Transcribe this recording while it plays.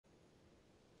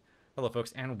Hello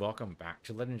folks and welcome back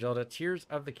to Legend of Zelda Tears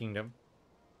of the Kingdom.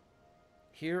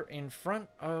 Here in front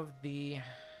of the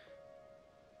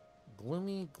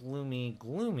gloomy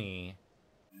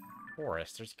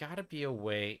forest, there's gotta be a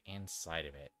way inside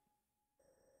of it.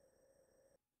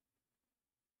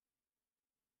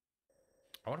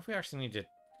 I wonder if we actually need to...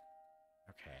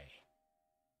 Okay.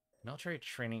 Military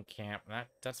training camp,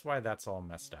 that's why that's all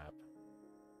messed up.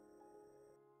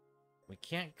 We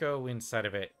can't go inside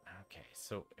of it. Okay,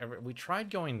 so we tried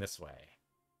going this way,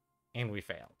 and we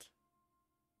failed.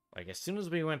 Like, as soon as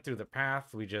we went through the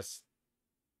path, we just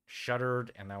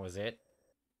shuddered, and that was it.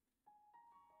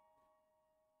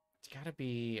 It's gotta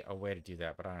be a way to do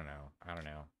that, but I don't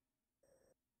know.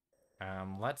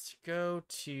 Let's go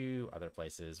to other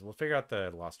places. We'll figure out the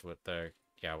Lost Wood,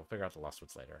 we'll figure out the Lost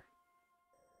Woods later.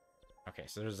 Okay,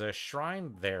 so there's a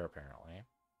shrine there, apparently.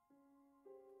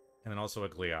 And then also a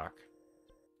Gliok.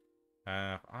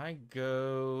 If I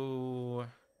go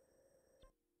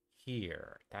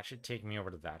here, that should take me over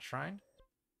to that shrine.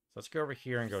 So let's go over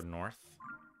here and go north.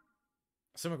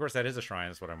 Assuming, of course, that is a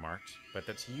shrine, is what I marked. But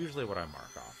that's usually what I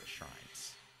mark off as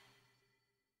shrines.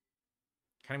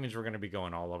 Kind of means we're going to be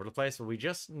going all over the place, but we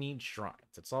just need shrines.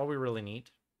 That's all we really need.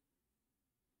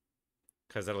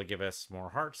 Because that'll give us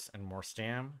more hearts and more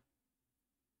stam.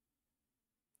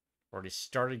 Already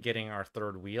started getting our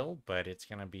third wheel, but it's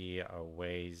going to be a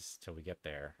ways till we get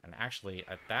there. And actually,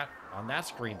 on that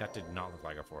screen, that did not look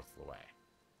like a fourth of the way.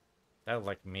 That looked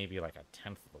like maybe like a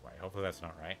tenth of the way. Hopefully that's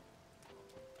not right.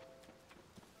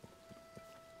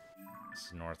 This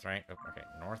is north, right? Oh, okay,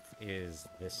 north is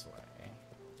this way.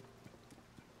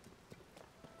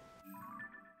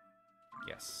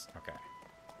 Yes, okay.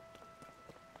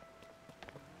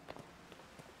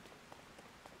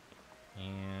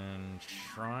 And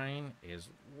shrine is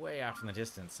way off in the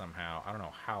distance somehow. I don't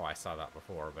know how I saw that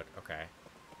before, but okay.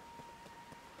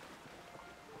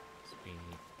 Let's be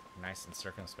nice and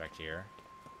circumspect here.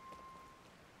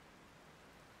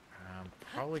 I'm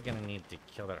probably going to need to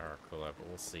kill that Aracula, but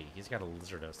we'll see. He's got a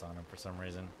Lizardos on him for some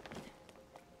reason.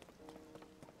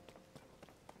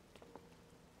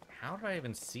 How did I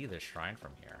even see this shrine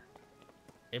from here?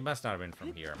 It must not have been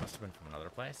from here. It must have been from another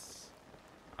place.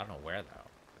 I don't know where, though.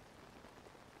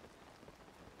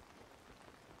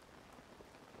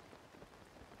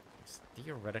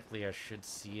 Theoretically, I should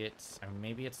see it. I mean,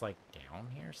 maybe it's, like, down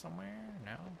here somewhere?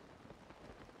 No?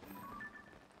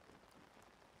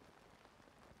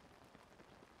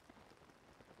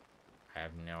 I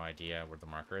have no idea where the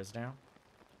marker is now.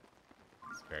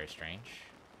 It's very strange.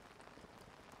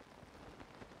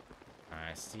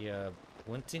 I see a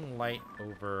glinting light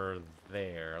over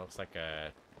there. Looks like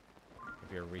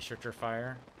maybe a researcher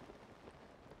fire.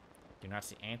 Do not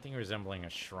see anything resembling a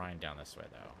shrine down this way,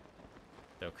 though.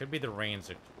 Though it could be the rains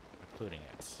including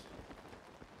it.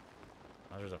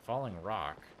 Oh, there's a falling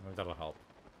rock. Maybe that'll help.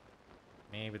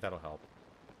 Maybe that'll help.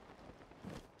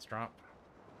 Let's drop.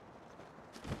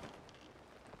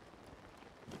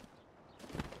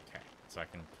 Okay, so I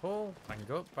can go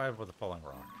up by with the falling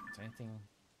rock. Is there anything...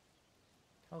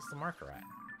 How's the marker at?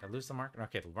 Did I lose the marker?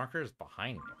 Okay, the marker is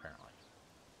behind me, apparently.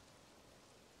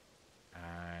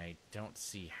 I don't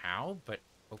see how, but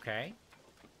okay.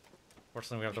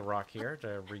 Fortunately, we have the rock here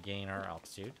to regain our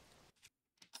altitude.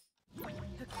 Yeah,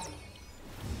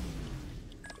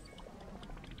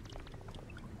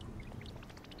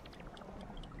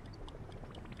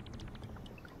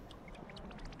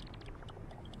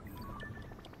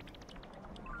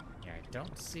 I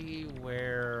don't see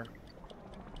where...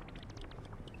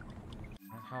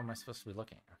 How am I supposed to be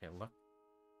looking? Okay, look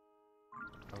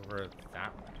over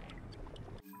that way.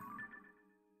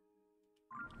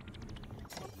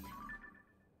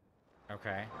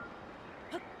 Okay.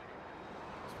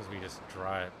 Suppose we just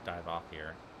dive off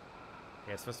here.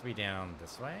 Yeah, it's supposed to be down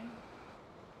this way?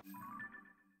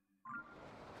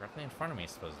 Directly in front of me,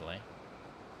 supposedly.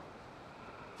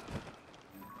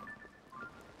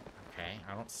 Okay,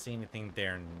 I don't see anything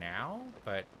there now,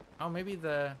 but... Oh, maybe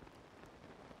the...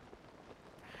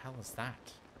 Hell is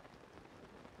that?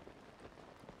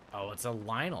 Oh, it's a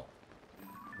Lionel.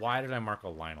 Why did I mark a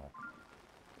Lionel?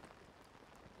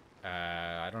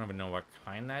 I don't even know what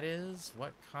kind that is.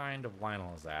 What kind of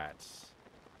Lionel is that?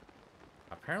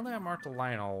 Apparently I marked a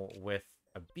Lionel with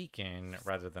a beacon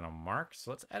rather than a mark,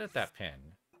 so let's edit that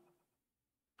pin.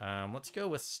 Let's go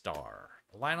with star.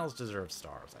 Lionels deserve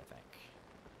stars, I think.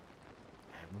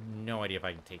 I have no idea if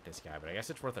I can take this guy, but I guess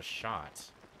it's worth a shot.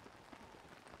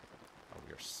 Oh,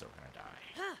 we're so gonna die.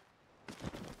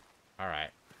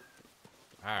 Alright.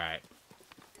 Alright.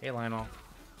 Hey, Lionel.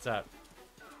 What's up?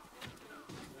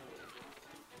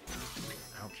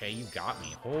 Okay, you got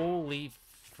me. Holy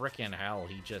frickin' hell,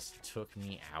 he just took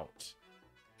me out.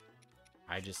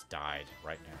 I just died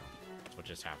right now. That's what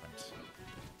just happened.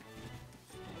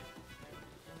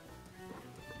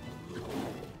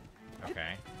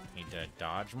 Okay, need to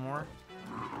dodge more.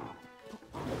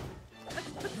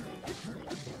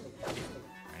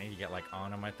 I need to get, like,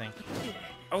 on him, I think.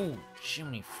 Oh,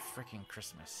 Jiminy freaking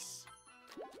Christmas.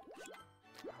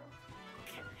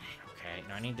 Okay,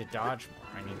 now I need to dodge more.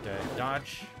 I need to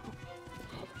dodge.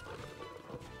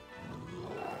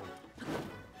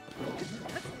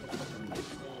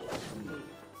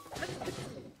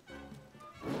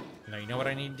 No, you know what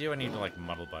I need to do? I need to, like,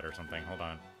 muddle butt or something. Hold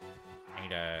on. I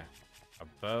need a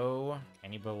bow.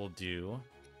 Any bow will do.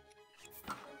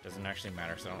 Doesn't actually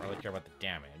matter, so I don't really care about the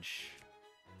damage.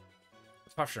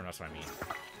 It's puff shroom, that's what I mean.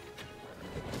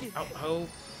 Oh,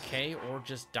 okay, or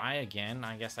just die again.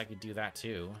 I guess I could do that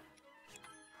too.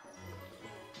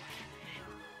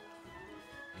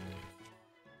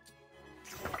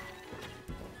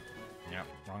 Yep,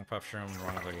 wrong puff shroom,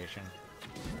 wrong location.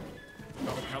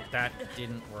 Oh, nope, that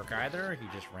didn't work either. He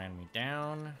just ran me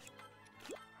down.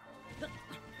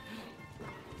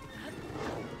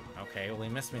 Okay, well, he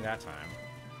missed me that time.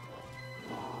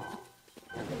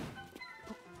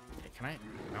 Okay, can I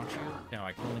mount you? No,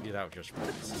 I can only do that with your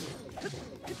sprints.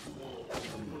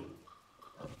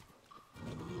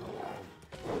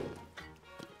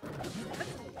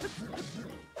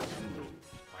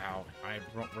 Wow, I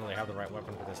don't really have the right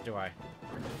weapon for this, do I?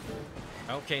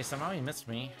 Okay, somehow he missed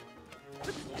me.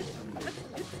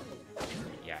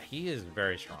 Yeah, he is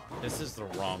very strong. This is the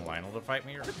wrong Lionel to fight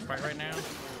right now.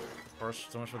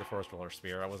 So much for the Forest Roller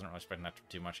Spear. I wasn't really expecting that to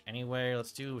do much anyway.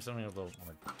 Let's do something a little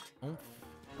more oomph.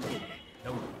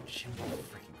 No, Jiminy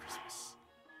freaking Christmas.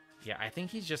 Yeah, I think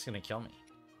he's just gonna kill me.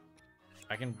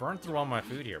 I can burn through all my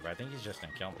food here, but I think he's just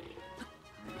gonna kill me.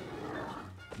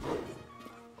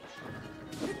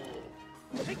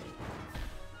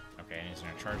 Okay, and he's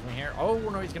gonna charge me here. Oh,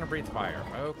 no, he's gonna breathe fire.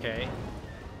 Okay.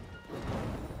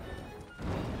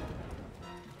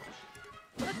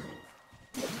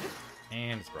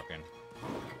 And it's broken.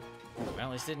 Well,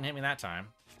 at least it didn't hit me that time.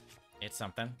 It's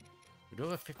something. We do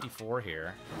have a 54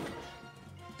 here.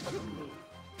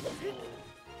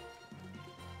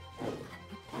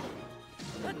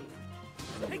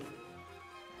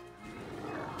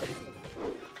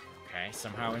 Okay,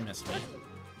 somehow he missed me.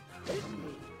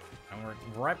 And we're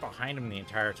right behind him the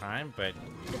entire time, but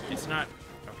it's not...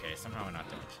 Okay, somehow I not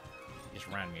dead. He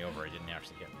just ran me over. He didn't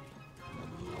actually hit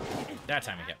me. That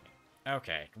time he hit me.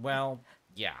 Okay, well,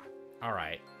 yeah.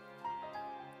 Alright.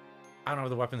 I don't know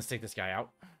the weapons to take this guy out.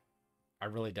 I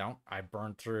really don't. I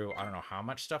burned through, I don't know how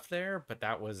much stuff there, but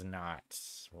that was not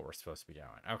what we're supposed to be doing.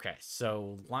 Okay,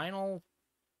 so Lionel,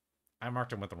 I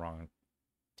marked him with the wrong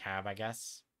tab, I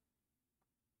guess.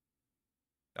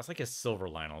 That's like a silver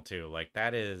Lionel, too. Like,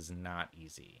 that is not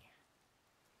easy.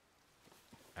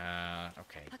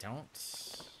 Okay, don't...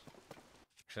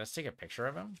 Should I take a picture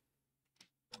of him?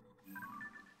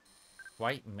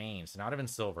 White mane. So not even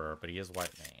silver, but he is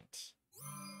white maned.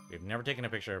 We've never taken a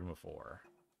picture of him before.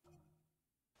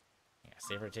 Yeah,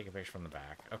 save her to take a picture from the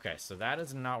back. Okay, so that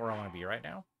is not where I want to be right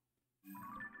now.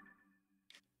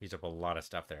 Used up a lot of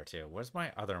stuff there, too. Where's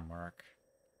my other mark?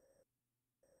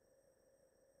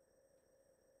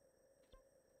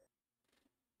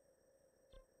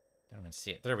 Don't even see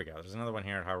it. There we go. There's another one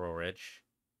here at Harrow Ridge.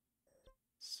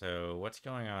 So what's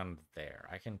going on there?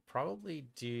 I can probably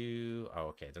do... Oh,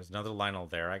 okay. There's another Lionel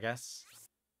there, I guess.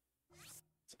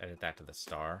 Let's edit that to the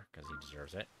star, because he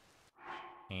deserves it.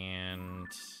 And...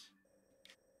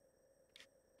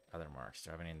 Other marks.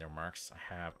 Do I have any other marks?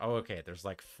 I have... Oh, okay. There's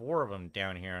like 4 of them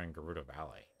down here in Gerudo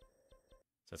Valley.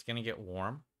 So it's going to get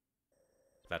warm.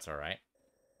 That's alright.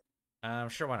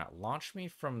 Sure, why not? Launch me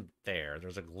from there.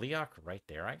 There's a Gleeok right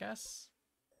there, I guess?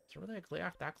 Is there really a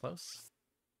Gleeok that close?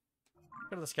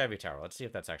 Go to the Skyview Tower. Let's see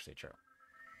if that's actually true.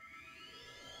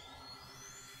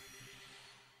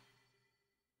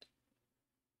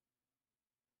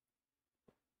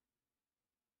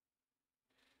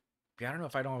 I don't know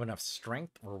if I don't have enough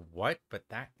strength or what, but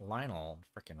that Lionel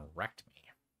freaking wrecked me.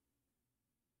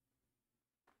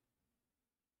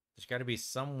 There's got to be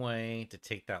some way to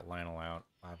take that Lionel out,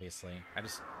 obviously. I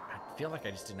feel like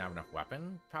I just didn't have enough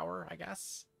weapon power, I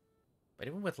guess. But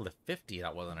even with the 50,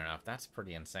 that wasn't enough. That's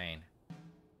pretty insane.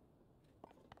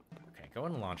 Okay, go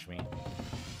and launch me.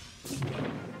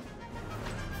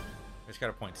 Just got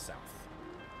to point south.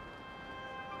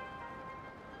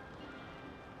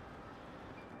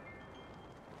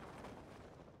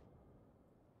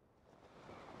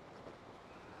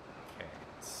 Okay,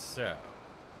 so...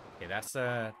 Okay, that's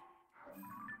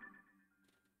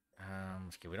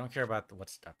okay, we don't care about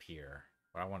what's up here.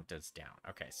 But I want this down.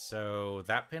 Okay, so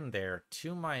that pin there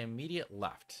to my immediate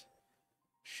left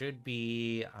should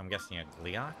be, I'm guessing, a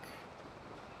Gleok.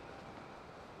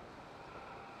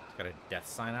 It's got a death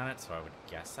sign on it, so I would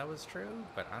guess that was true,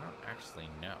 but I don't actually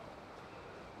know.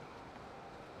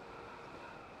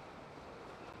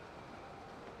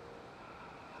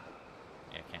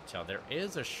 Yeah, I can't tell. There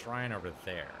is a shrine over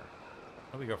there.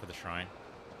 Why don't we go for the shrine?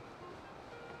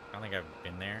 I don't think I've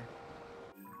been there.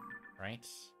 Right?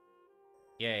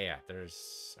 Yeah.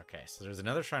 There's... Okay, so there's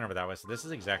another shrine over that way, so this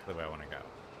is exactly where I want to go.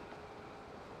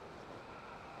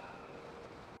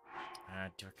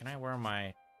 Can I wear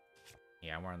my...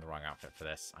 Yeah, I'm wearing the wrong outfit for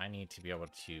this. I need to be able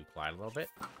to glide a little bit.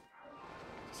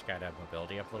 Just gotta have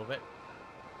mobility up a little bit.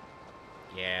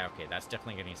 Yeah, okay, that's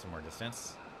definitely getting some more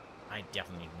distance. I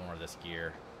definitely need more of this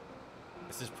gear.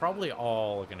 This is probably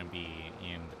all going to be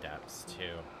in the depths,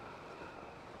 too.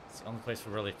 It's the only place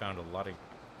we really found a lot of...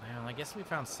 Well, I guess we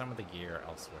found some of the gear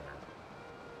elsewhere.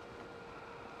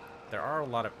 There are a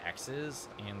lot of X's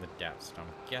in the depths, so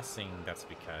I'm guessing that's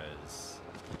because...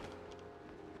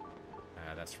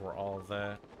 that's where all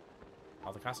the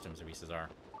costumes and pieces are.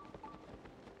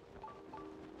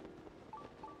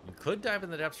 You could dive in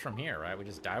the depths from here, right? We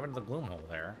just dive into the gloom hole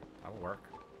there. That'll work.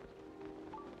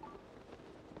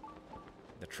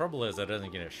 The trouble is that it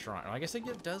doesn't get a shrine. Well, I guess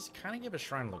it does kind of give a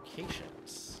shrine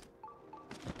locations.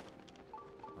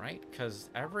 Right? Because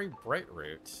every bright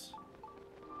root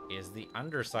is the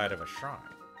underside of a shrine.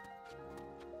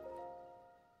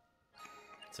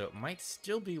 So it might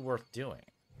still be worth doing.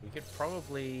 We could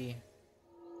probably...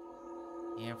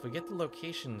 Yeah, if we get the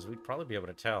locations, we'd probably be able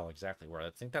to tell exactly where. I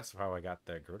think that's how I got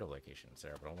the Gerudo locations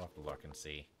there, but I'll have to look and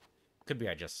see. Could be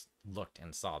I just looked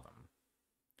and saw them.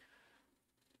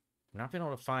 I'm not being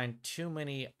able to find too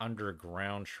many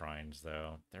underground shrines,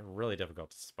 though. They're really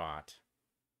difficult to spot.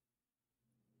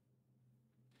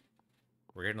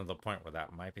 We're getting to the point where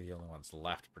that might be the only ones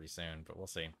left pretty soon, but we'll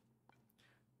see.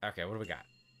 Okay, what do we got?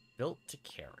 Built to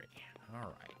carry.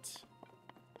 Alright.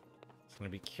 It's going to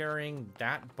be carrying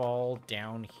that ball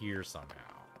down here somehow.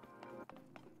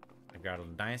 I've got a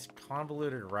nice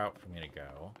convoluted route for me to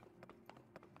go.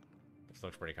 This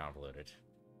looks pretty convoluted.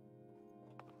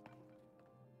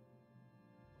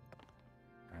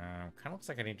 Kind of looks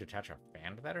like I need to attach a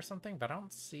fan to that or something, but I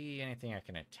don't see anything I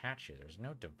can attach here. There's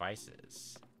no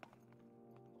devices.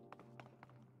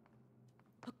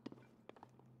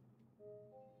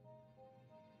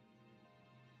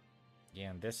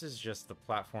 Yeah, and this is just the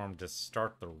platform to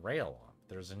start the rail up.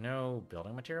 There's no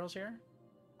building materials here?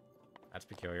 That's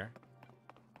peculiar.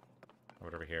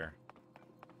 What over here?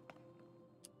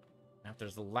 Now, if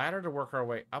there's the ladder to work our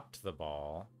way up to the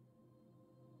ball...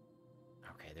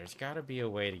 Okay, there's got to be a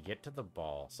way to get to the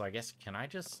ball. So I guess, can I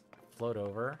just float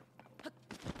over?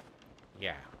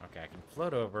 Yeah, okay, I can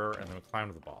float over and then we climb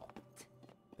to the ball.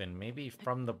 Then maybe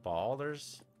from the ball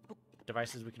there's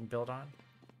devices we can build on?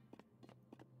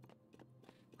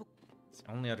 It's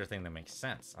the only other thing that makes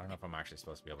sense. I don't know if I'm actually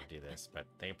supposed to be able to do this, but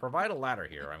they provide a ladder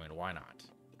here. I mean, why not?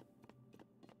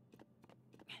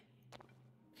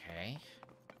 Okay.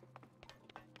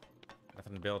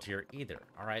 Nothing to build here either.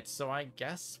 Alright, so I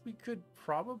guess we could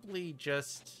probably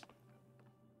just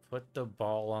put the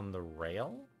ball on the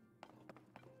rail?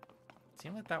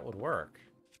 Seems like that would work.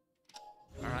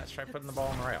 Alright, let's try putting the ball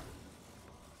on the rail.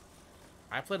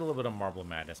 I played a little bit of Marble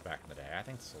Madness back in the day. I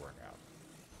think this will work out.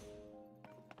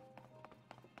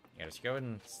 Yeah, just go ahead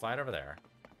and slide over there.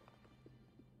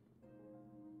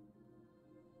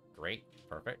 Great.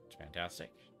 Perfect.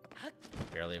 Fantastic.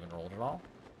 Barely even rolled at all.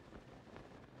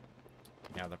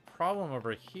 Now, the problem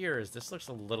over here is this looks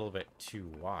a little bit too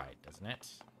wide, doesn't it?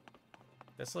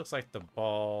 This looks like the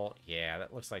ball... Yeah,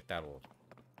 that looks like that will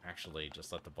actually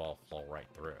just let the ball flow right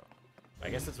through. I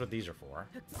guess that's what these are for.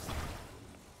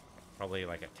 Probably,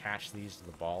 like, attach these to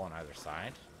the ball on either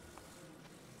side.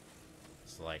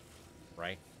 So, like,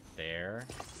 right there.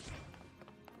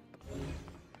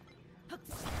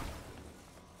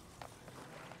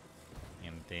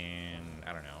 And then,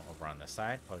 I don't know, over on this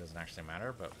side. Probably doesn't actually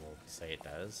matter, but we'll say it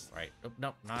does. Right. Oh,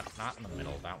 nope, not in the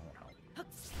middle. That won't help.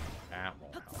 That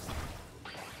won't help.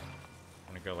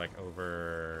 I'm gonna go, like,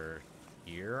 over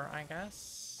here, I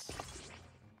guess?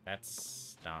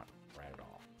 That's not right at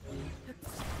all.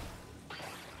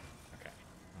 Okay.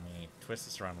 Let me twist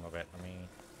this around a little bit. Let me,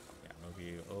 move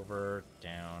you over,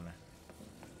 down,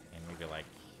 and maybe, like,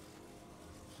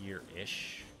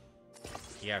 here-ish.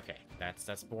 Yeah, okay.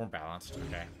 That's more balanced.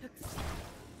 Okay.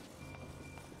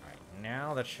 Alright,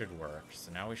 now that should work.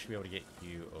 So now we should be able to get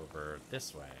you over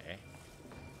this way.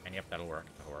 And yep, that'll work.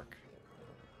 That'll work.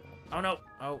 Oh, no!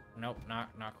 Oh, nope, not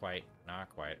quite. Not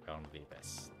quite. I don't believe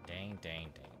this. Dang.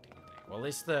 well, at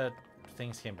least the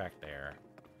things came back there.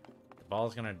 The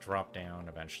ball's gonna drop down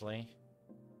eventually.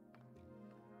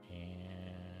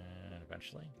 And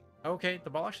eventually. Okay, the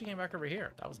ball actually came back over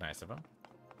here. That was nice of him.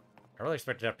 I really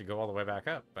expected to have to go all the way back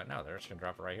up, but no, they're just gonna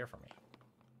drop it right here for me.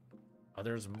 Oh,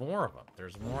 there's more of them.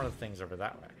 There's more of the things over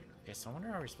that way. Okay, so I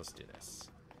wonder how we're supposed to do this.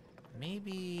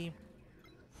 Maybe...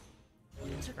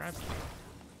 let's grab you.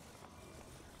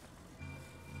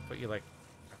 Put you like...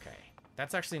 okay.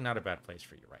 That's actually not a bad place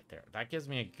for you right there. That gives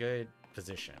me a good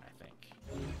position, I think.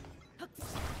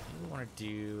 We want to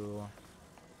do...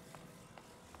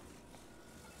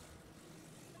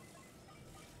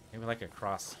 maybe like a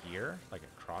cross here? Like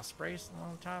a cross brace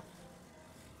along the top?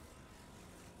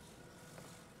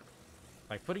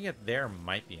 Like, putting it there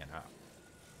might be enough.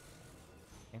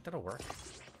 I think that'll work.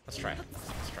 Let's try it.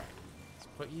 Let's try it. Let's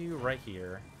put you right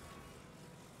here.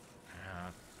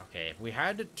 Okay, if we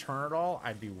had to turn it all,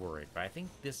 I'd be worried. But I think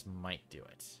this might do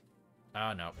it.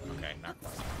 Oh, no. Okay, not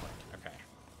quite. Not quite. Okay.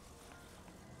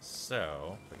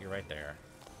 So, put you right there.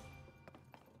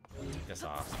 Take this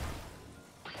off.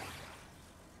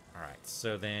 Alright,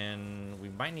 so then we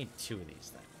might need 2 of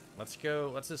these then. Let's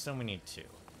go, let's assume we need 2.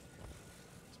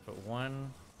 Let's put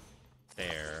one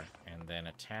there, and then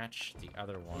attach the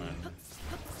other one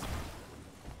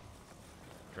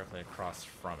directly across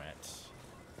from it.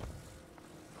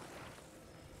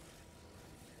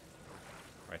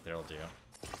 Right there will do.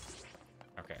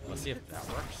 Okay, let's see if that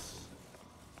works.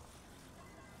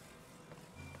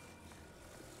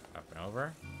 Up and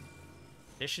over.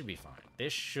 This should be fine.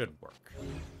 This should work.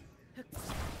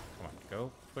 Come on,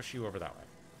 go push you over that way.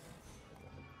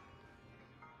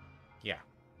 Yeah.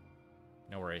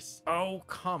 No worries. Oh,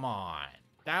 come on.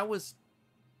 That was...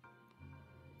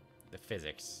 the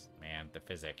physics, man. The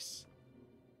physics.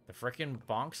 The frickin'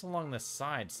 bonks along the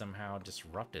side somehow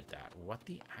disrupted that. What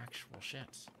the actual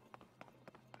shit?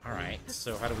 Alright,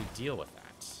 so how do we deal with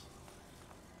that?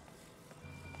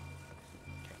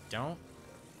 Okay, don't...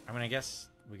 I mean, I guess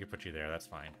we could put you there. That's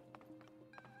fine.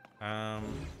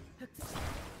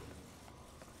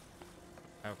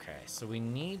 Okay, so we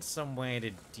need some way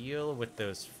to deal with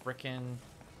those frickin'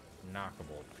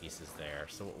 knockable pieces there.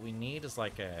 So what we need is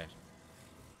like a...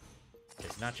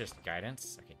 it's not just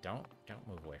guidance. Okay, don't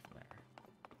move away from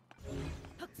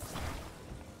there.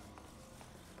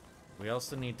 We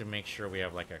also need to make sure we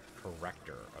have like a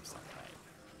corrector of some type.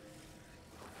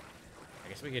 I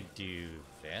guess we could do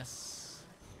this.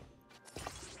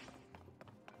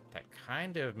 That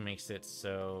kind of makes it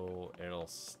so it'll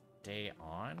stay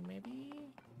on, maybe?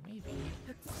 Maybe.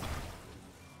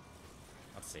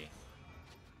 Let's see.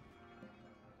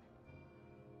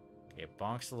 Okay, it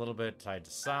bonks a little bit side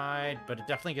to side, but it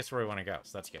definitely gets where we want to go,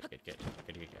 so that's good, good.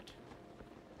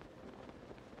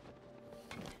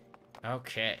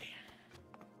 Okay.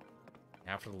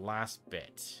 Now for the last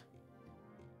bit.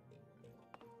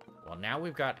 Well, now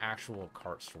we've got actual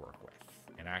carts to work with,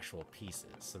 and actual pieces,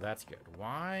 so that's good.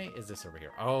 Why is this over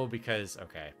here? Oh, because,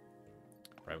 okay.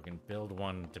 Right, we can build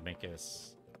one to make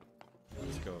us...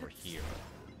 let's go over here.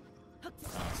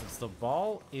 Since the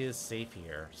ball is safe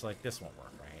here, so like this won't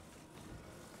work, right?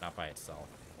 Not by itself.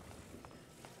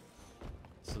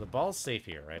 So the ball's safe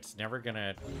here, right? It's never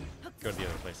gonna go to the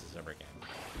other places ever again.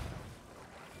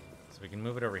 So we can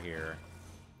move it over here.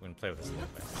 We can play with this a little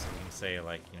bit. So we can say,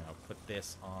 like, you know, put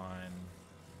this on...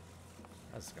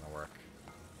 how's this gonna work?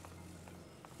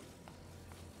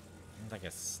 Like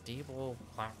a stable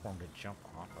platform to jump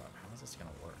off of. How is this gonna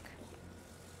work?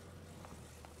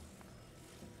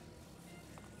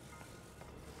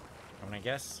 I mean, I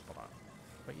guess... hold on.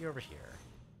 Put you over here.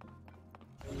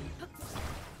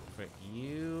 Put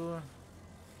you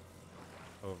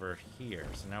over here.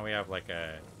 So now we have like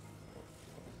a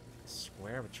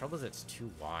square, but the trouble is it's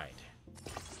too wide.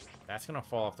 That's gonna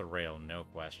fall off the rail, no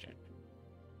question.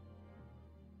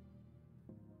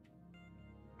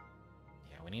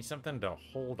 Yeah, we need something to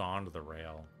hold on to the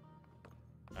rail.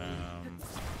 Come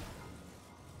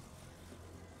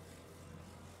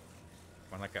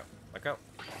on, let go. Let go.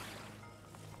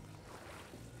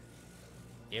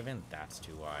 Even that's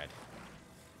too wide.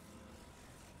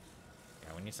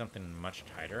 Yeah, we need something much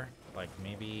tighter. Like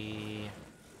maybe...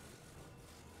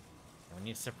 we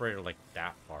need to separate it like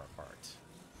that far apart.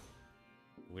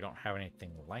 We don't have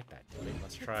anything like that, do we?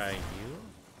 Let's try you.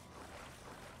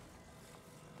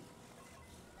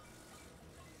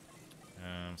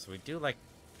 So we do like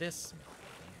this, maybe.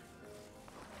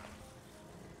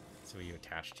 So you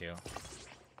attach to.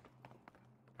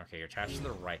 Okay, you're attached to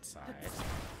the right side.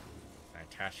 I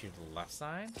attach you to the left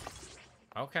side?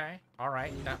 Okay,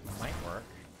 alright, that might work.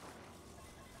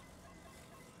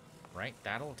 Right,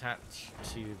 that'll attach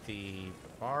to the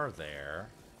bar there.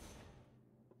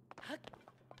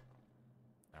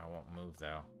 move,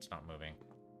 though. It's not moving.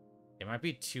 It might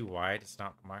be too wide. It's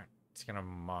not... It's gonna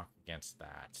mock against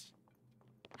that.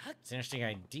 It's an interesting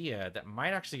idea that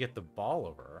might actually get the ball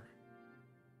over.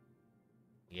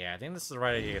 Yeah, I think this is the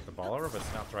right idea to get the ball over, but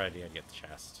it's not the right idea to get the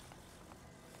chest.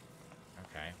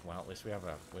 Okay, well, at least we have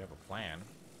a plan.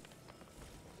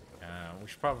 We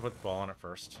should probably put the ball on it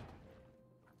first.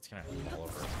 It's gonna fall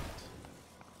over, isn't it?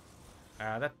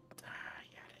 Yeah, it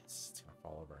is. It's gonna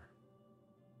fall over.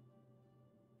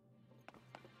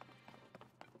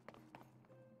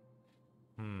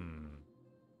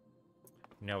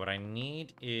 No, what I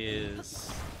need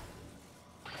is...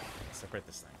 Separate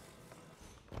this thing.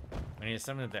 I need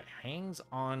something that hangs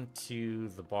onto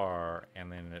the bar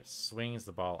and then it swings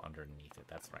the ball underneath it.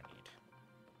 That's what I need.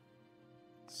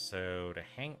 So to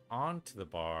hang onto the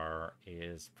bar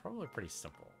is probably pretty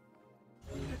simple.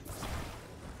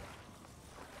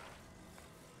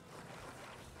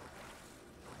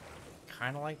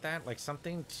 Kind of like that. Like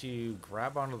something to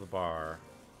grab onto the bar.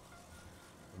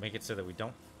 Make it so that we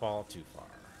don't fall too far.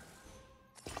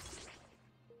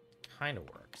 Kind of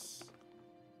works.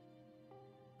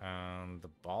 The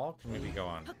ball can maybe go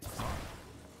on top.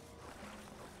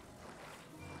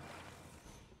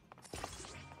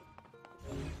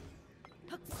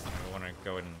 We want to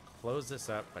go ahead and close this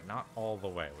up, but not all the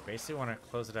way. We basically want to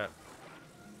close it up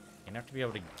enough to be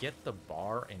able to get the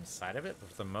bar inside of it, but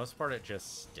for the most part, it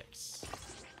just sticks.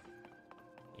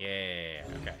 Yeah,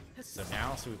 okay. So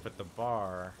now, we put the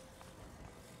bar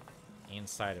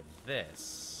inside of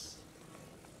this.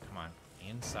 Come on,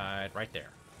 inside, right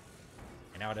there.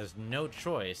 And now it has no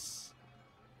choice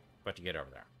but to get over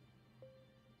there.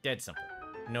 Dead simple.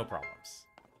 No problems.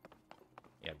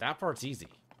 Yeah, that part's easy.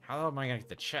 How am I gonna get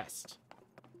the chest?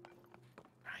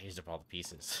 I used up all the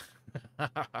pieces.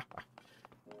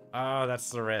 Oh,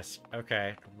 that's the risk.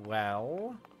 Okay,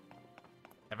 well...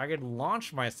 If I could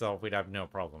launch myself, we'd have no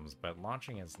problems, but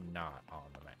launching is not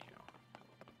on the menu.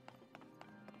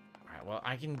 Alright, well,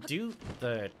 I can do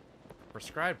the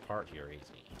prescribed part here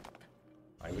easy.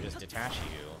 Like, we just detach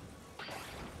you.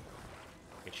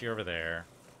 Get you over there.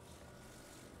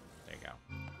 There you go.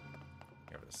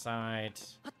 Get over the side.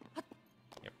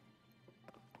 Yep.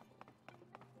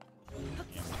 And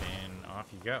then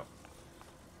off you go.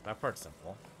 That part's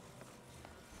simple.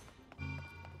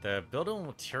 The building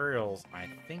materials, I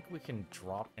think we can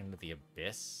drop into the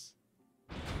abyss.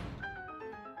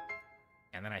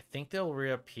 And then I think they'll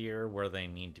reappear where they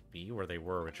need to be, where they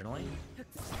were originally.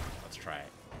 Let's try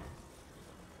it.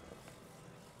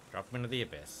 Drop them into the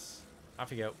abyss.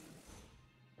 Off you go.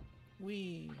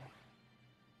 Whee!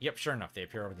 Yep, sure enough, they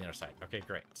appear over the other side. Okay,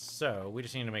 great. So, we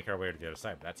just need to make our way to the other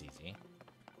side, but that's easy.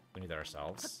 We need that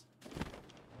ourselves.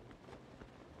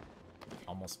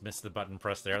 Almost missed the button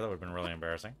press there. That would have been really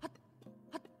embarrassing.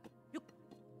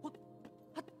 Okay,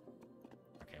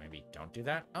 maybe don't do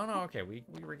that. Oh, no, okay. We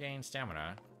regain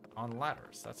stamina on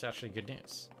ladders. That's actually good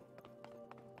news.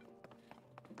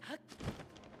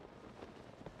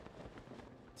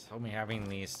 Tell me having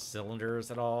these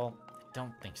cylinders at all? I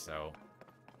don't think so.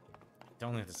 I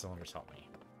don't think the cylinders help me.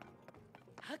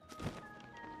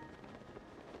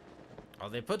 Oh,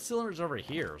 they put cylinders over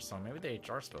here, so maybe they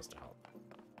are supposed to help.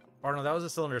 Or no, that was the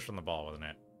cylinders from the ball, wasn't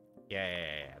it?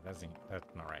 Yeah. That's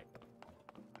not right.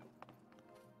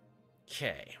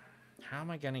 Okay. How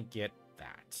am I gonna get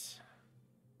that?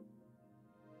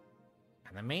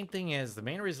 And the main thing is, the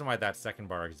main reason why that second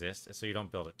bar exists is so you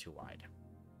don't build it too wide.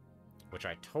 Which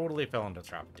I totally fell into the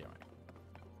trap of doing.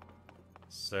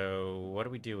 So, what do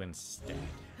we do instead?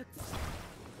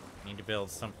 We need to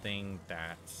build something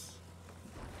that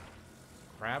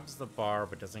grabs the bar,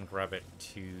 but doesn't grab it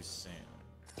too soon.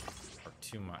 Or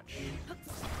too much.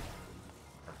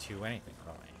 Or too anything,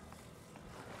 really.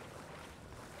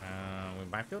 We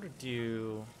might be able to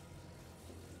do...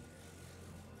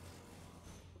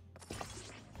 I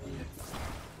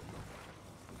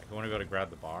want to go to grab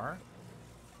the bar.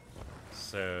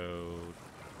 So...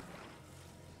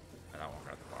 I don't want to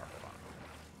grab the bar, hold on.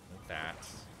 With that.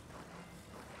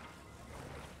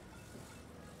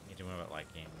 Need to move it like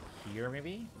in here,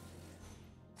 maybe?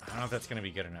 I don't know if that's going to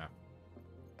be good enough.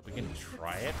 We can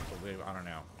try it, but I don't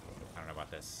know. I don't know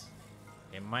about this.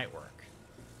 It might work.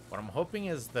 What I'm hoping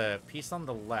is the piece on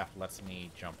the left lets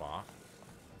me jump off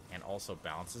and also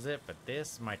balances it, but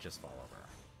this might just fall over.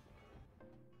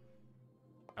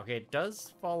 Okay, it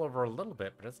does fall over a little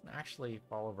bit, but it doesn't actually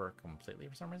fall over completely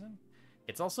for some reason.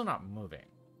 It's also not moving,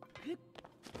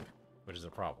 which is a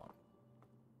problem.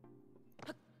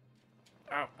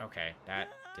 Oh, okay. That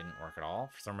didn't work at all.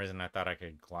 For some reason, I thought I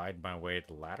could glide my way to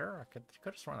the ladder. I could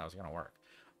have sworn that was going to work.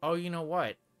 Oh, you know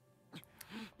what?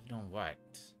 You know what?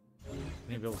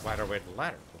 We need to build glider way to the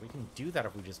ladder. But we can do that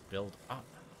if we just build up.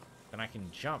 Then I can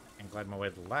jump and glide my way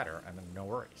to the ladder, and then no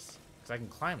worries. Because I can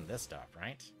climb this stuff,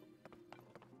 right?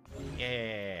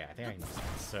 Yeah, I think I can do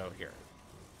that. So, here.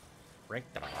 Break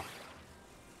that off.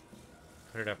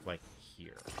 Put it up, like,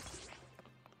 here.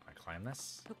 Can I climb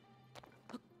this?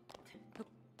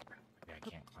 Maybe I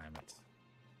can't climb it.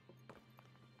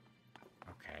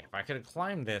 Okay, if I could have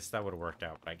climbed this, that would have worked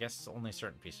out. But I guess only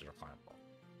certain pieces are climbable.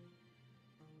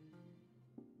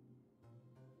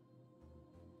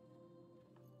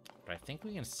 But I think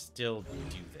we can still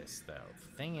do this, though.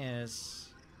 The thing is,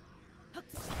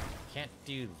 can't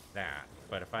do that.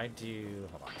 But if I do,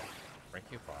 hold on, break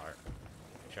you apart,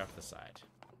 push you off the side.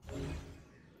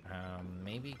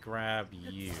 Maybe grab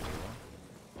you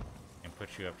and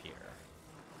put you up here.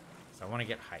 So I want to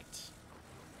get height.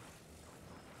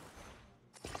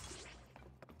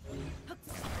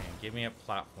 And give me a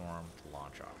platform to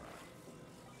launch off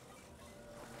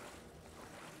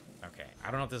of. Okay, I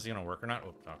don't know if this is gonna work or not.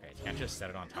 Oops, okay, you can't just set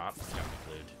it on top. It's got me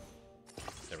glued.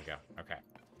 There we go. Okay,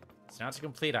 so now it's a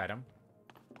complete item.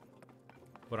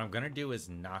 What I'm gonna do is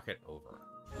knock it over.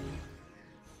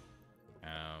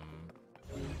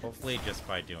 Hopefully just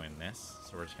by doing this.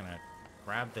 So we're just gonna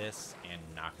grab this and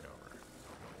knock it over.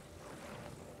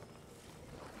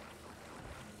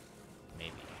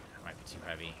 Maybe that might be too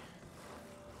heavy.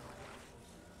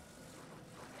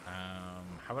 How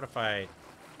about if I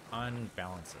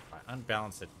unbalance it? If I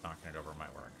unbalance it, knocking it over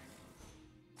might work.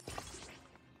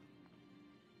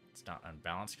 It's not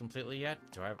unbalanced completely yet.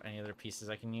 Do I have any other pieces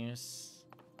I can use?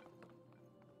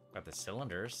 Got the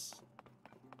cylinders.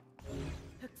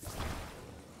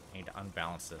 I need to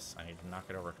unbalance this. I need to knock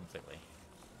it over completely.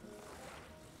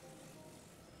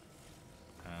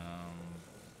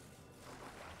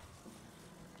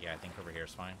 Yeah, I think over here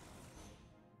is fine.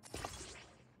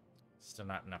 Still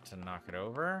not enough to knock it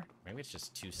over. Maybe it's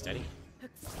just too steady.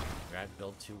 Maybe I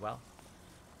build too well.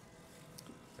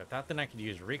 So I thought then I could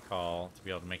use recall to be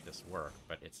able to make this work,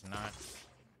 but it's not.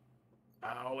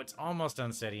 Oh, it's almost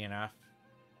unsteady enough.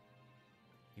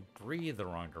 You breathe the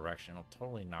wrong direction, it'll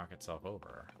totally knock itself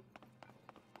over.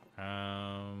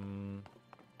 How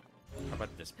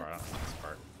about this part? I don't like this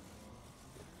part.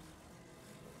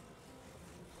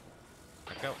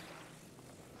 Let go.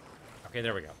 Okay,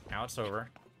 there we go. Now it's over.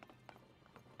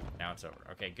 Now it's over.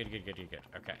 Okay, good.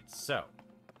 Okay, so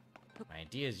my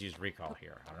idea is use recall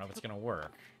here. I don't know if it's gonna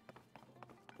work.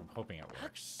 I'm hoping it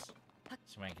works.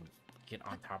 So I can get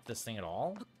on top of this thing at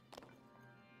all.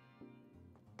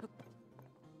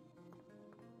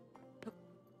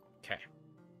 Okay.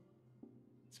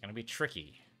 It's gonna be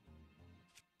tricky.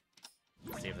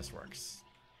 Let's see if this works.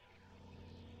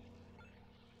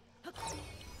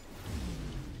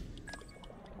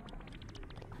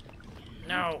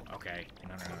 No! Okay.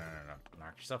 No.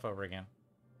 Knock yourself over again.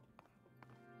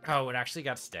 Oh, it actually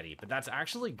got steady, but that's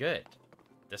actually good.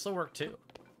 This'll work too.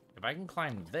 If I can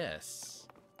climb this...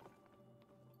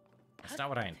 That's not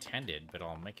what I intended, but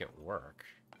I'll make it work.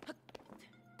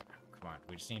 Come on,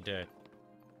 we just need to...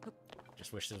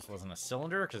 Just wish this wasn't a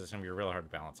cylinder, because it's going to be really hard to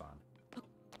balance on.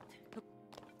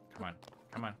 Come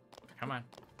on.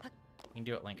 You can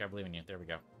do it, Link. I believe in you. There we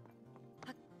go.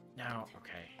 No,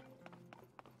 okay.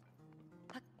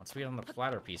 Once we get on the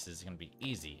flatter pieces, it's going to be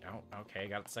easy. Oh, okay,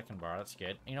 got the second bar. That's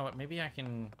good. You know what? Maybe I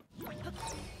can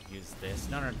use this.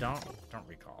 No, don't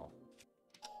recall.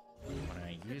 I'm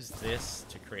going to use this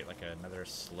to create like another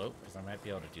slope, because I might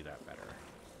be able to do that better.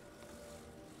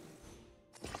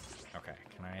 Okay,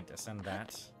 can I ascend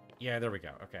that? Yeah, there we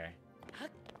go. Okay.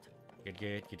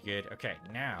 Good. Okay,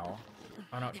 now...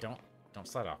 Oh, no, don't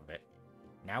slide off of it.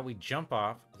 Now we jump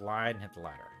off, glide, and hit the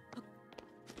ladder.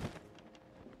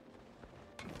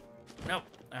 Nope.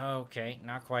 Okay,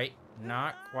 not quite.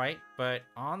 Not quite, but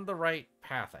on the right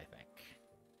path, I think.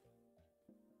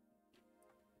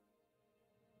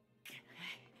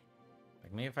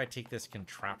 Like, maybe if I take this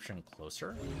contraption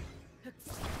closer?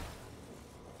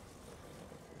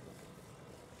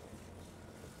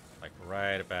 Like,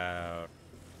 right about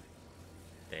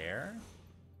there?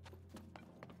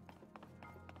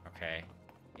 Okay.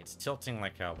 It's tilting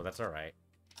like hell, but that's alright.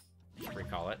 Just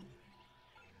recall it.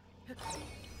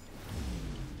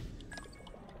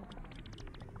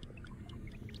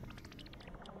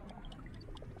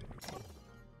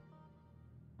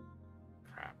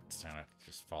 Crap, it's gonna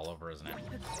just fall over, isn't it?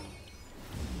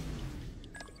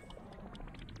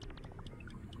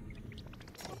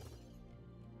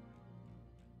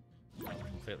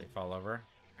 Completely fall over.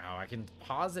 Oh, I can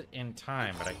pause it in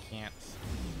time, but I can't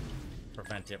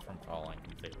prevent it from falling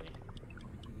completely.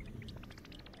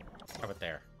 How about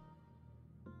there?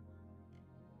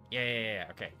 Yeah.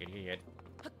 Okay, good.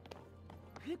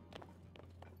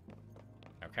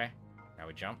 Now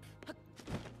we jump.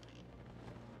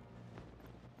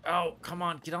 Oh, come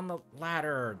on, get on the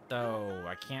ladder, though.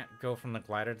 I can't go from the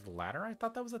glider to the ladder? I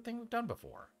thought that was a thing we've done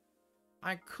before.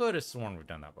 I could have sworn we've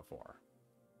done that before.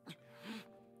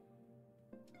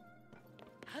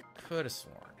 Could have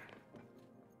sworn.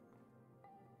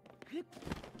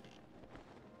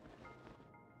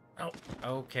 Oh,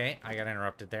 okay. I got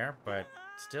interrupted there, but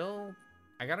still...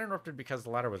 I got interrupted because the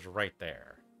ladder was right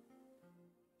there.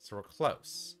 So we're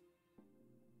close.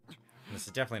 And this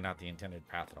is definitely not the intended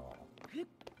path at all.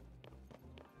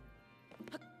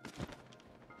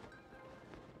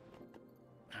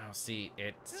 Oh, see,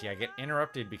 I get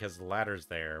interrupted because the ladder's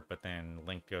there, but then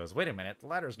Link goes, wait a minute, the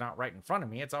ladder's not right in front of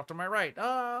me, it's off to my right.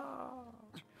 Oh!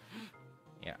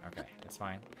 Yeah, okay, it's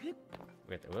fine.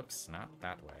 Whoops, not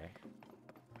that way.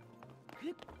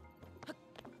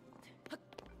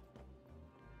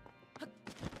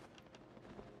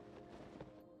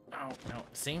 Oh, no,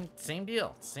 same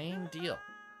deal, same deal.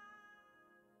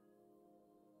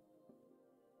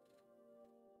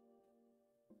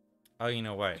 Oh, you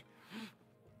know what?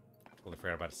 Totally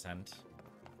forgot about Ascend.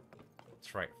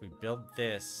 That's right, if we build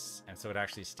this, and so it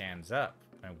actually stands up,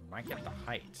 then we might get the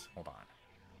height. Hold on.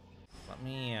 Let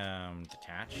me,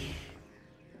 detach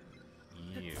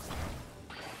you.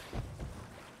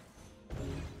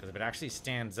 Because if it actually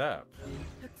stands up,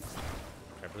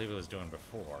 which I believe it was doing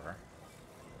before.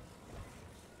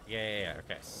 Yeah,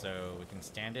 okay, so we can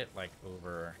stand it, like,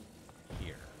 over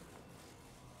here.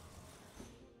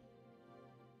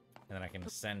 And then I can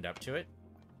ascend up to it.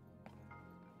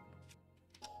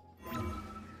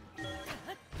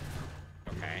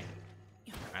 Okay.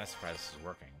 I'm kind of surprised this is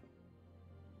working.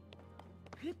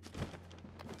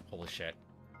 Holy shit.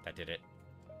 That did it.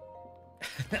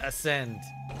 Ascend.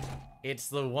 It's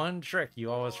the one trick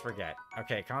you always forget.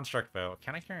 Okay, construct bow.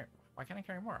 Can I carry... Why can't I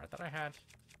carry more? I thought I had...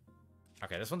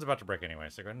 Okay, this one's about to break anyway,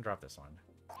 so go ahead and drop this one.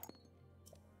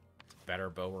 Better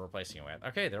bow we're replacing it with.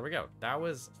 Okay, there we go. That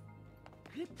was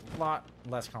a lot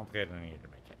less complicated than I needed to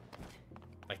make it.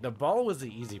 Like, the ball was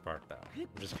the easy part, though,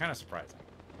 which is kind of surprising.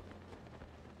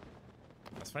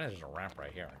 That's funny, there's a ramp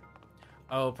right here.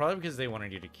 Oh, probably because they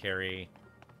wanted you to carry...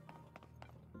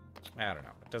 I don't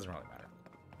know. It doesn't really matter.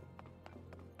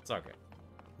 It's all good.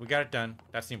 We got it done.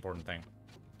 That's the important thing.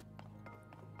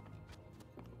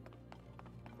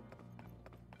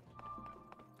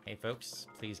 Hey, folks,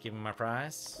 please give me my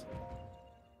prize.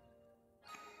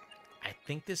 I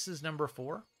think this is number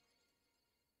 4.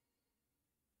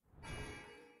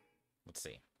 Let's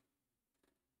see.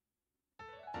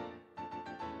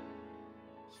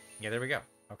 Yeah, there we go.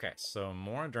 Okay, so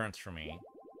more endurance for me.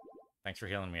 Thanks for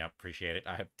healing me up. Appreciate it.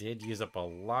 I did use up a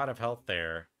lot of health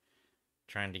there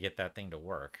trying to get that thing to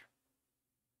work.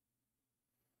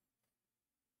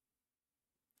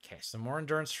 Okay, so more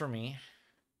endurance for me.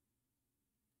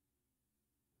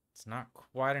 It's not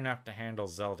quite enough to handle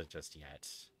Zelda just yet.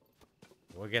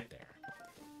 We'll get there.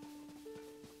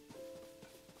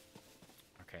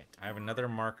 Okay, I have another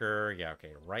marker. Yeah,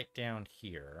 okay, right down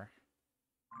here.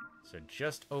 So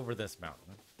just over this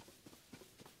mountain.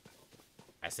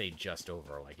 I say just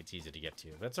over, like it's easy to get to.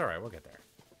 That's alright, we'll get there.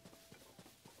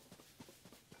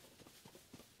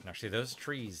 And actually, those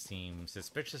trees seem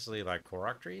suspiciously like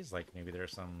Korok trees. Like maybe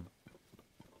there's some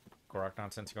Korok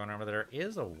nonsense going on over there. There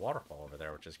is a waterfall over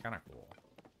there, which is kind of cool.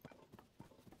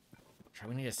 Try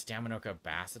we need a Staminoka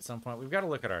Bass at some point. We've got to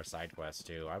look at our side quests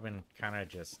too. I've been kind of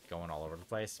just going all over the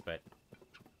place, but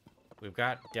we've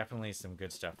got definitely some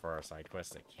good stuff for our side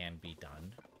quests that can be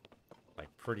done, like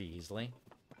pretty easily.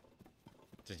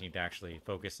 Just need to actually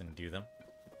focus and do them.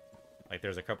 Like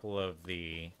there's a couple of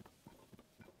the...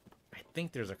 I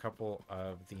think there's a couple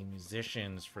of the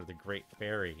musicians for the Great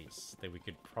Fairies that we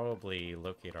could probably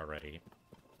locate already.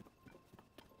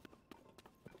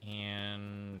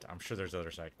 And I'm sure there's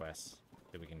other side quests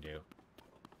that we can do.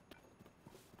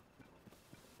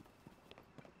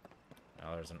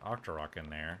 Now there's an Octorok in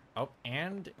there. Oh,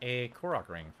 and a Korok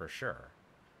ring for sure.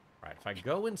 Right, if I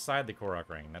go inside the Korok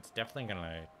ring, that's definitely going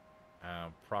to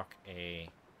proc a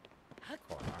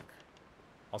Korok.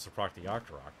 Also proc the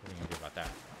Octorok. What are you going to do about that?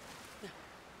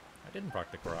 I didn't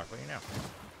proc the Korok. What do you know?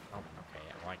 Oh, okay.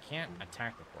 Well, I can't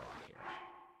attack the Korok here.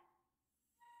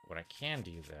 What I can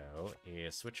do, though,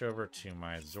 is switch over to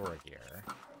my Zora gear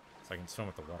so I can swim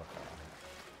with the waterfall.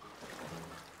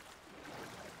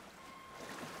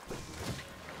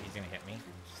 He's going to hit me.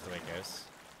 Just the way it goes.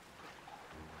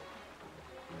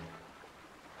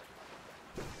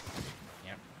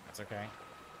 Yep, that's okay.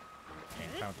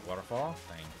 Can't climb with the waterfall.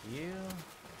 Thank you.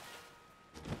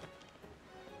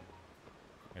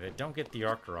 They don't get the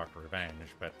Octorok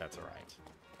revenge, but that's alright.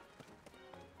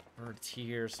 Birds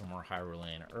here, some more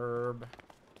Hyrulean herb.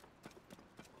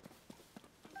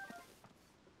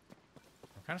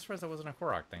 I'm kind of surprised that wasn't a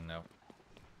Korok thing, though.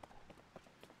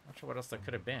 Not sure what else that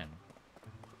could have been.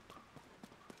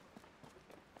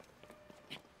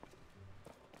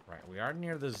 Right, we are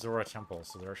near the Zora Temple,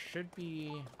 so there should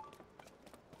be...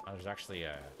 Oh, there's actually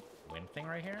a wind thing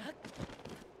right here.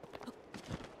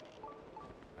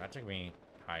 That took me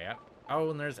high up. Oh,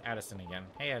 and there's Addison again.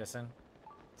 Hey, Addison.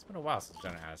 It's been a while since we've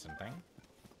done an Addison thing.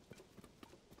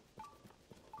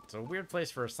 It's a weird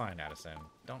place for a sign, Addison.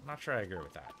 Not sure I agree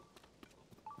with that.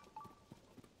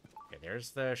 Okay, there's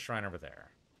the shrine over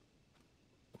there.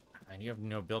 And you have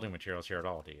no building materials here at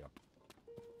all, do you?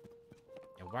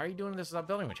 And why are you doing this without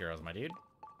building materials, my dude?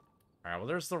 Alright, well,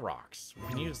 there's the rocks. We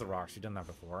can use the rocks. We've done that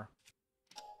before.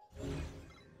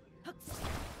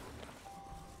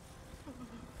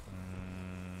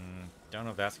 Don't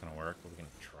know if that's going to work, but we can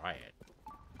try it.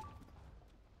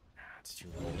 It's too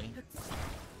rolly.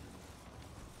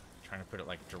 Trying to put it,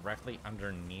 like, directly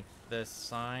underneath this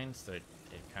sign so that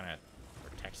it kind of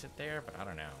protects it there, but I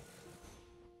don't know.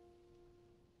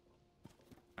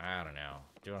 I don't know.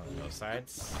 Do it on both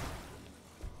sides.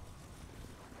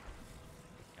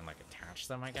 And, like, attach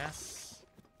them, I guess.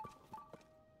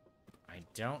 I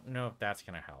don't know if that's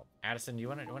going to help. Addison, you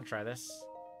want to try this?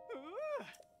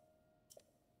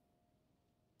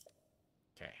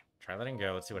 Okay, try letting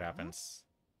go. Let's see what happens.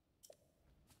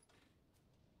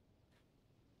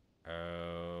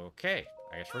 Okay,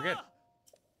 I guess we're good.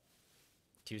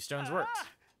 2 stones worked.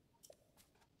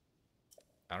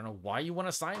 I don't know why you want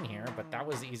a sign here, but that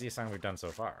was the easiest sign we've done so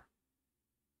far.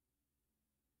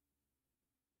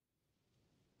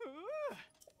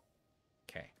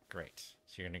 Okay, great.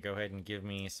 So you're going to go ahead and give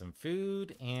me some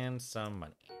food and some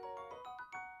money.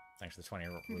 Thanks for the 20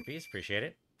 rupees. Appreciate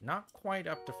it. Not quite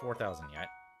up to 4,000 yet.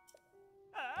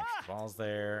 Thanks for the balls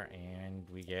there, and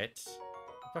we get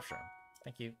a buff shroom.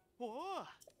 Thank you.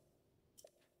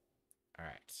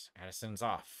 Alright, Addison's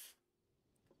off.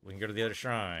 We can go to the other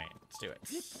shrine. Let's do it.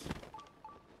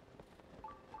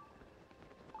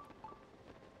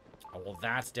 Oh, well,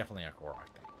 that's definitely a Korok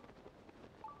thing.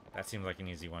 That seems like an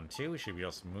easy one, too. We should be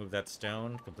able to move that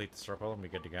stone, complete the circle, and be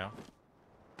good to go.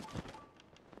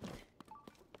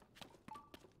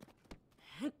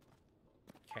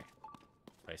 Okay.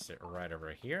 Place it right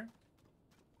over here.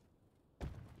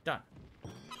 Done.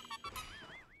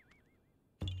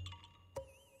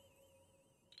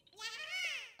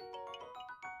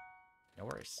 No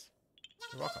worries.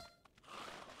 You're welcome.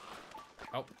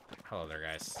 Oh, hello there,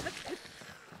 guys.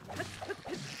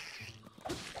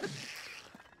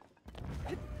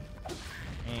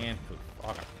 And poof.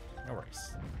 All gone. No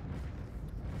worries.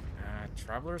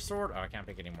 Traveler's Sword? Oh, I can't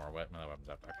pick any more melee weapons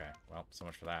up. Okay, well, so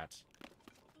much for that.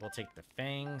 We'll take the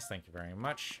fangs. Thank you very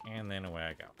much. And then away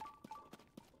I go.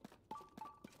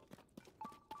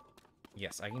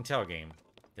 Yes, I can tell, game.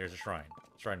 There's a shrine.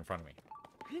 It's right in front of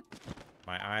me.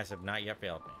 My eyes have not yet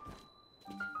failed me.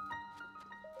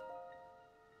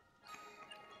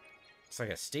 It's like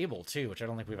a stable, too, which I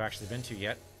don't think we've actually been to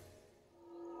yet.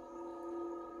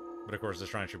 But, of course, the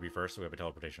shrine should be first, so we have a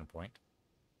teleportation point.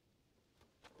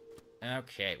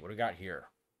 Okay, what do we got here?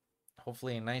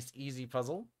 Hopefully a nice, easy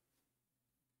puzzle.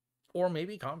 Or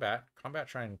maybe combat. Combat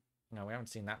shrine, no, we haven't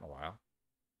seen that in a while.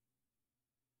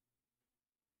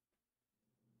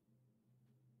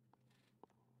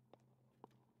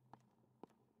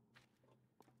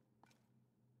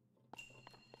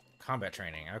 Combat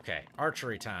training. Okay.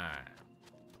 Archery time.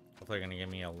 Hopefully they're going to give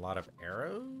me a lot of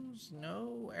arrows.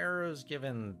 No arrows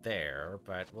given there,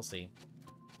 but we'll see.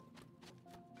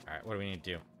 Alright, what do we need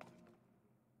to do?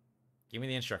 Give me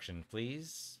the instruction,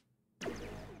 please.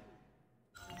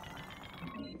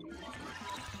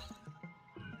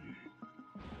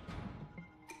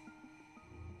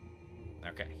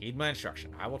 Okay, heed my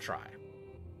instruction. I will try.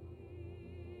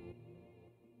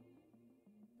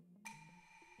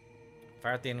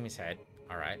 Fire at the enemy's head.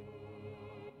 Alright.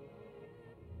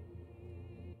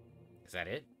 Is that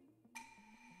it?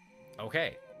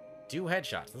 Okay. Do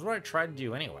headshots. This is what I tried to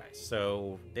do anyway.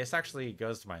 So this actually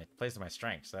goes to plays to my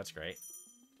strength, so that's great.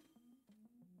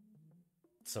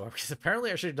 So because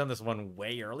apparently I should have done this one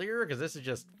way earlier, because this is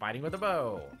just fighting with a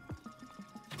bow.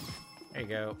 There you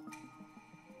go.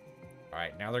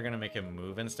 Alright, now they're gonna make him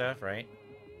move and stuff, right?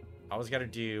 Always gotta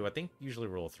do, I think usually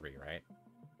rule 3, right?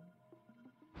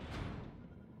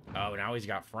 Oh, now he's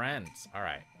got friends. All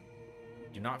right.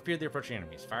 Do not fear the approaching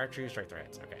enemies. Fire true, strike their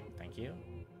heads. Okay, thank you.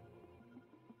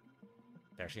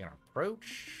 They're actually gonna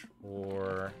approach,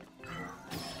 or...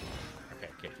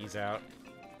 Okay, he's out.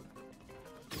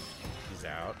 He's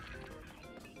out.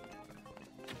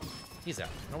 He's out.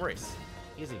 No worries.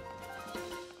 Easy.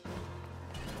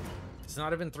 It's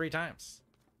not even 3 times.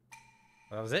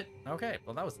 That was it? Okay,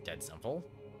 well that was dead simple.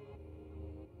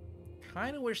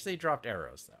 Kinda wish they dropped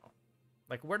arrows, though.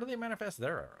 Like, where do they manifest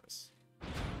their arrows?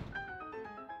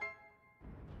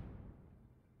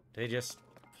 They just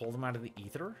pull them out of the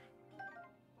ether?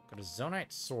 Got a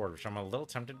Zonite sword, which I'm a little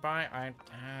tempted by.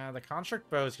 The construct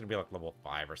bow is gonna be like level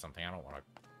 5 or something. I don't want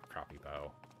a crappy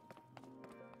bow.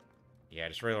 Yeah,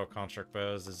 just regular construct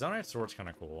bows. The Zonite sword's kind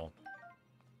of cool.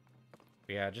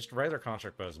 But yeah, just regular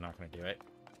construct bows is not gonna do it.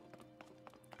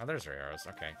 Oh, there's our arrows.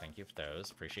 Okay, thank you for those.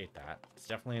 Appreciate that. It's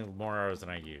definitely more arrows than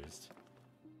I used.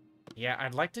 Yeah,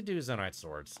 I'd like to do Zonite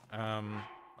swords.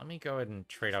 Let me go ahead and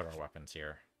trade out our weapons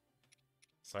here.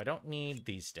 So I don't need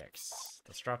these sticks.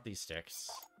 Let's drop these sticks.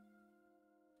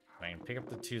 I can pick up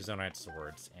the 2 Zonite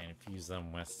swords and infuse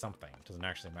them with something. Doesn't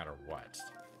actually matter what.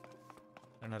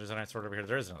 Another Zonite sword over here.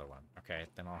 There is another one. Okay,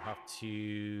 then I'll have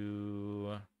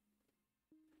to...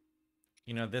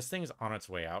 You know, this thing's on its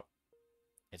way out.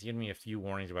 It's given me a few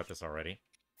warnings about this already.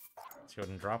 Let's go ahead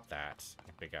and drop that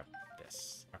and pick up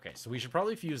this. Okay, so we should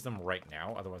probably fuse them right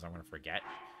now. Otherwise, I'm going to forget.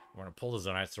 I'm going to pull the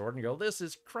Zonite sword and go, this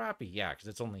is crappy. Yeah, because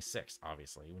it's only 6,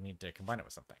 obviously. We need to combine it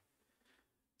with something.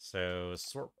 So,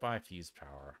 sort by fuse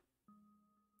power.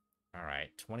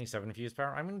 Alright, 27 fuse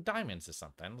power. I mean, diamonds is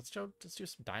something. Let's do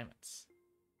some diamonds.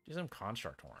 Do some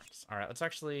construct horns. Alright, let's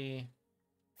actually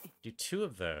do 2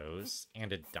 of those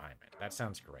and a diamond. That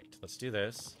sounds great. Let's do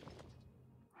this.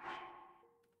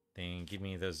 Then give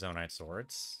me those Zonite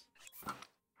swords.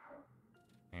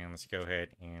 And let's go ahead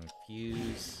and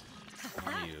fuse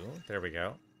you. There we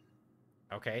go.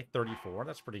 Okay, 34.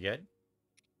 That's pretty good.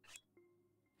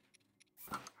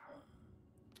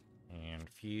 And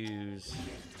fuse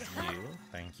you.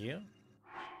 Thank you.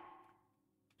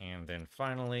 And then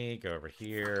finally, go over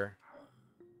here.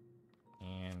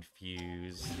 And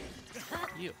fuse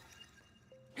you.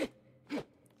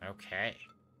 Okay.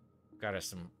 Got us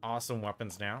some awesome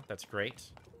weapons now. That's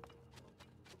great.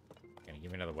 Gonna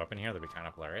give me another weapon here. That'd be kind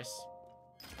of hilarious.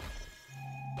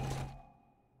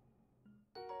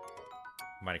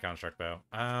 Mighty Construct Bow.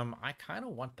 I kind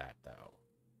of want that though.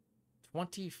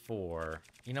 24.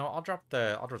 You know, I'll drop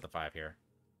the 5 here.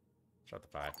 Drop the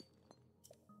 5.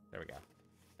 There we go.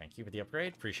 Thank you for the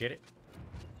upgrade. Appreciate it.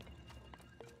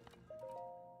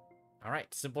 All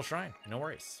right, simple shrine. No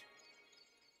worries.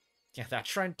 Yeah, that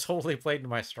shrine totally played into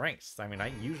my strengths. I mean,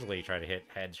 I usually try to hit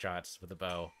headshots with a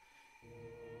bow.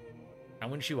 And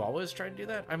wouldn't you always try to do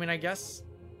that? I mean, I guess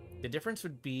the difference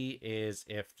would be is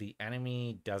if the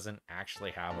enemy doesn't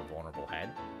actually have a vulnerable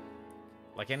head.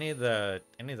 Like any of the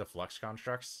flux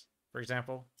constructs, for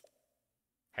example.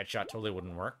 Headshot totally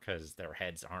wouldn't work because their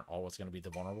heads aren't always going to be the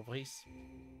vulnerable piece.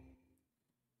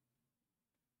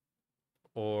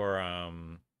 Or,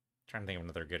 trying to think of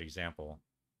another good example.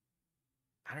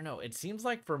 I don't know. It seems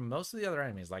like for most of the other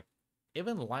enemies, like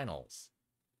even Lynels,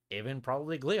 even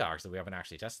probably Gleogs, that we haven't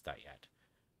actually tested that yet,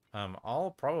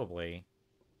 all probably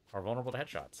are vulnerable to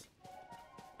headshots.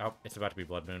 Oh, it's about to be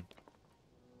Blood Moon.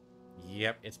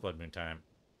 Yep, it's Blood Moon time.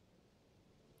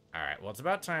 Alright, well, it's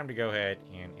about time to go ahead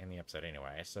and end the episode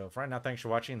anyway. So for right now, thanks for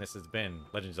watching. This has been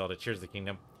Legend of Zelda Tears of the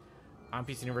Kingdom. I'm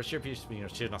Peace Universe, here, Peace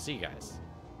Universe, and I'll see you guys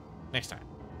next time.